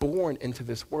not born into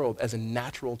this world as a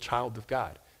natural child of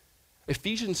God.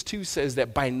 Ephesians 2 says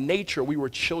that by nature we were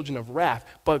children of wrath,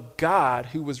 but God,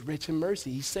 who was rich in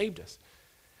mercy, he saved us.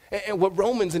 And what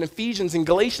Romans and Ephesians and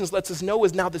Galatians lets us know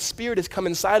is now the Spirit has come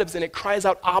inside of us and it cries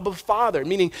out, Abba, Father,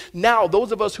 meaning now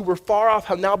those of us who were far off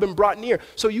have now been brought near.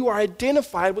 So you are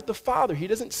identified with the Father. He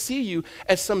doesn't see you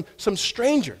as some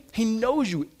stranger. He knows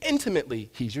you intimately.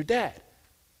 He's your dad.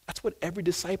 That's what every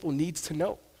disciple needs to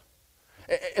know.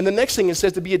 And the next thing it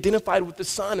says to be identified with the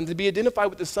Son. And to be identified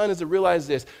with the Son is to realize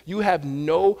this. You have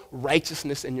no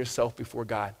righteousness in yourself before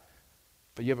God.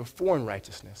 But you have a foreign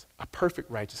righteousness, a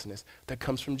perfect righteousness that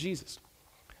comes from Jesus.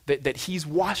 That he's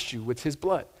washed you with his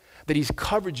blood. That he's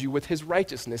covered you with his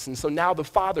righteousness. And so now the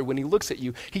Father, when he looks at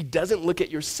you, he doesn't look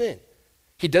at your sin.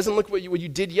 He doesn't look at what you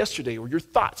did yesterday or your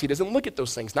thoughts. He doesn't look at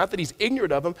those things. Not that he's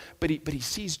ignorant of them, but he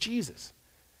sees Jesus.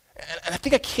 And I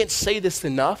think I can't say this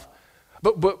enough.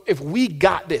 But if we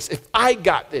got this, if I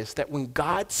got this, that when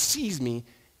God sees me,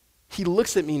 he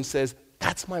looks at me and says,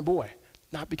 that's my boy.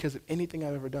 Not because of anything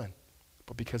I've ever done,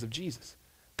 but because of Jesus.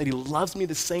 That he loves me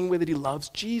the same way that he loves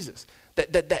Jesus.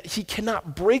 That he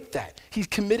cannot break that. He's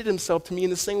committed himself to me in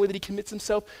the same way that he commits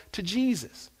himself to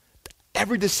Jesus.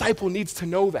 Every disciple needs to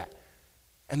know that.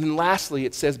 And then lastly,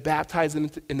 it says, baptize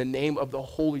them in the name of the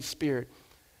Holy Spirit.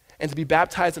 And to be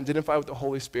baptized and identified with the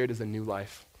Holy Spirit is a new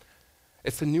life.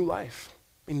 It's a new life.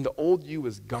 Meaning the old you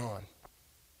is gone.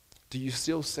 Do you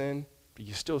still sin? Do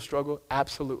you still struggle?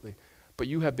 Absolutely. But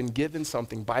you have been given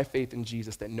something by faith in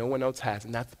Jesus that no one else has,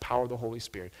 and that's the power of the Holy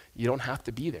Spirit. You don't have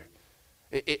to be there.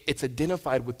 It's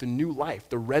identified with the new life,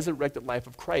 the resurrected life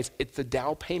of Christ. It's the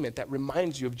down payment that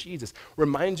reminds you of Jesus,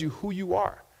 reminds you who you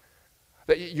are.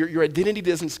 That your identity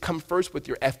doesn't come first with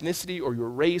your ethnicity or your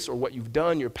race or what you've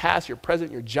done, your past, your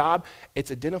present, your job.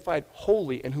 It's identified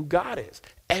wholly in who God is.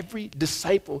 Every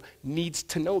disciple needs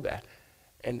to know that.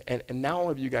 And now all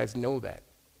of you guys know that.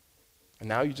 And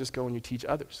now you just go and you teach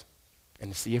others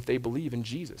and see if they believe in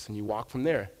Jesus, and you walk from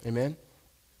there. Amen?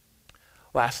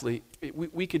 Lastly,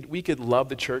 we could love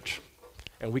the church,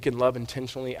 and we can love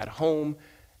intentionally at home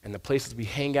and the places we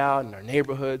hang out in our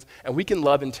neighborhoods, and we can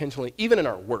love intentionally even in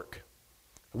our work.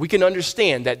 We can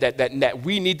understand that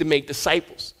we need to make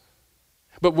disciples.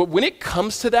 But when it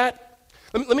comes to that,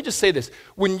 let me just say this.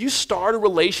 When you start a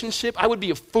relationship, I would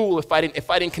be a fool if I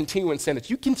didn't continue and say this.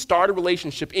 You can start a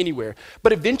relationship anywhere,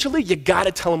 but eventually you got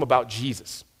to tell them about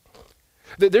Jesus.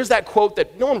 There's that quote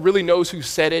that no one really knows who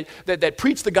said it, that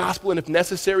preach the gospel and if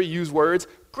necessary, use words.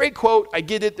 Great quote. I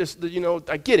get it.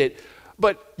 I get it.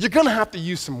 But you're going to have to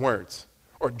use some words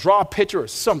or draw a picture or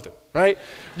something. Right?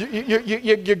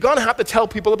 You're going to have to tell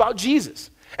people about Jesus.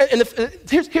 And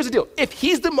here's the deal. If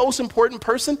he's the most important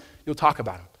person, you'll talk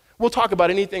about him. We'll talk about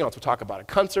anything else. We'll talk about a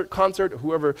concert, or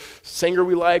whoever singer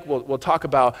we like. We'll talk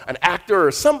about an actor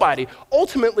or somebody.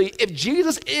 Ultimately, if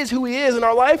Jesus is who he is in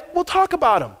our life, we'll talk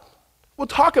about him. We'll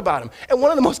talk about him. And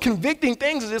one of the most convicting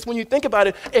things is this, when you think about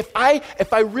it, if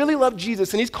I really love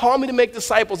Jesus and he's called me to make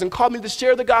disciples and called me to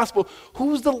share the gospel,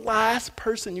 who's the last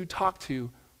person you talked to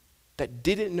that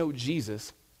didn't know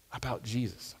Jesus about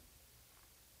Jesus?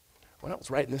 When I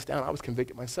was writing this down, I was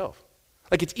convicted myself.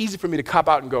 Like, it's easy for me to cop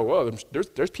out and go, well,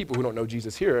 there's people who don't know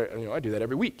Jesus here. And, I do that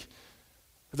every week.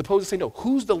 As opposed to saying, no,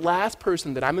 who's the last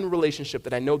person that I'm in a relationship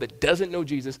that I know that doesn't know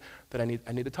Jesus that I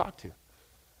need to talk to?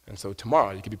 And so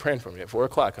tomorrow, you could be praying for me at 4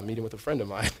 o'clock. I'm meeting with a friend of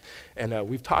mine, and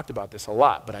we've talked about this a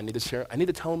lot, but I need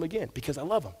to tell him again because I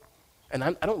love him. And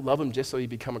I don't love him just so he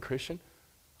become a Christian.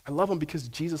 I love him because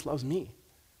Jesus loves me.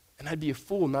 And I'd be a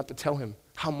fool not to tell him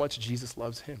how much Jesus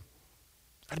loves him.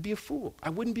 I'd be a fool.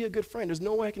 I wouldn't be a good friend. There's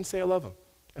no way I can say I love him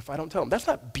if I don't tell him. That's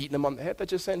not beating him on the head.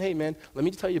 That's just saying, hey, man, let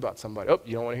me tell you about somebody. Oh,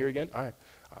 you don't want to hear again? All right.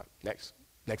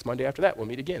 Next Monday after that, we'll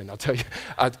meet again, and I'll tell you.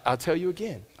 I'll tell you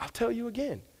again. I'll tell you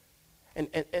again.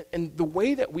 And the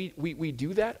way that we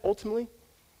do that, ultimately,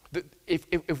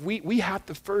 if we have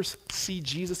to first see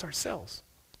Jesus ourselves.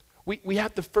 We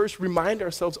have to first remind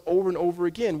ourselves over and over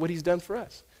again what he's done for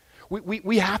us.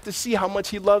 We have to see how much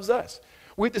he loves us.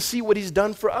 We have to see what he's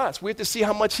done for us. We have to see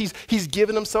how much he's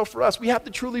given himself for us. We have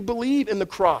to truly believe in the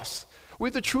cross. We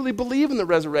have to truly believe in the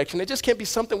resurrection. It just can't be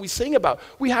something we sing about.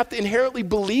 We have to inherently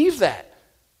believe that.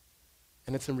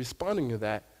 And it's in responding to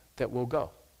that we'll go.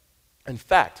 In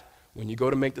fact, when you go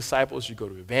to make disciples, you go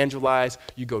to evangelize,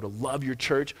 you go to love your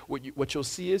church, what you'll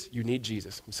see is you need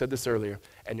Jesus. We said this earlier,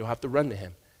 and you'll have to run to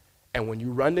him. And when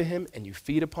you run to him and you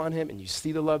feed upon him and you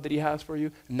see the love that he has for you,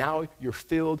 now you're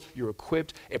filled, you're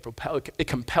equipped, it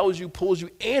compels you, pulls you,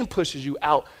 and pushes you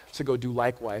out to go do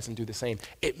likewise and do the same.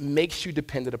 It makes you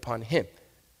dependent upon him.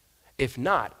 If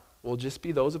not, we'll just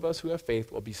be those of us who have faith,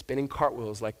 we'll be spinning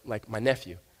cartwheels like my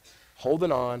nephew.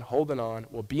 Holding on,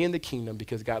 we'll be in the kingdom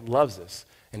because God loves us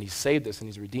and he saved us and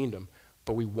he's redeemed them,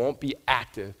 but we won't be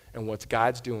active in what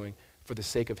God's doing for the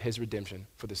sake of his redemption,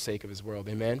 for the sake of his world.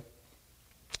 Amen?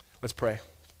 Let's pray.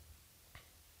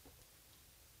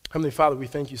 Heavenly Father, we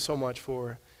thank you so much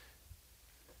for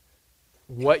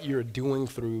what you're doing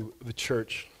through the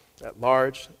church at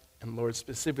large, and Lord,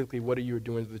 specifically, what are you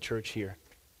doing to the church here?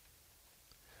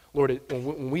 Lord,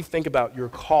 when we think about your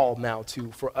call now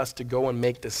for us to go and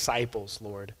make disciples,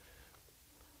 Lord,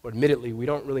 admittedly, we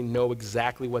don't really know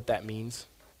exactly what that means.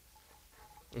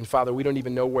 And Father, we don't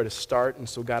even know where to start, and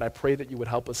so God, I pray that you would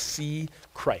help us see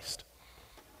Christ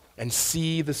and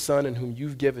see the Son in whom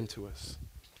you've given to us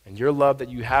and your love that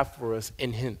you have for us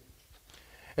in him.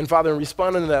 And Father, in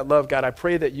responding to that love, God, I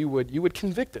pray that you would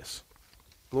convict us,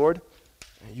 Lord.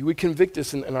 You would convict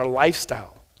us in our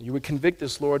lifestyle. You would convict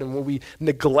us, Lord, and when we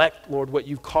neglect, Lord, what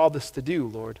you've called us to do,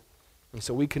 Lord. And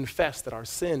so we confess that our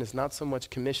sin is not so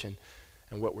much commission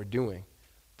in what we're doing,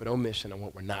 but omission in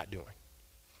what we're not doing.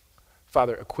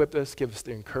 Father, equip us, give us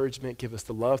the encouragement, give us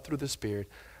the love through the Spirit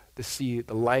to see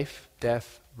the life,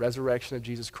 death, resurrection of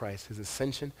Jesus Christ, his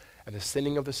ascension and the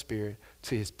sending of the Spirit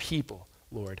to his people,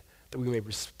 Lord, that we may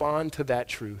respond to that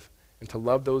truth and to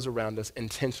love those around us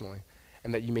intentionally,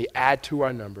 and that you may add to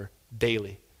our number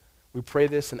daily. We pray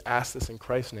this and ask this in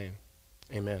Christ's name.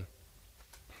 Amen.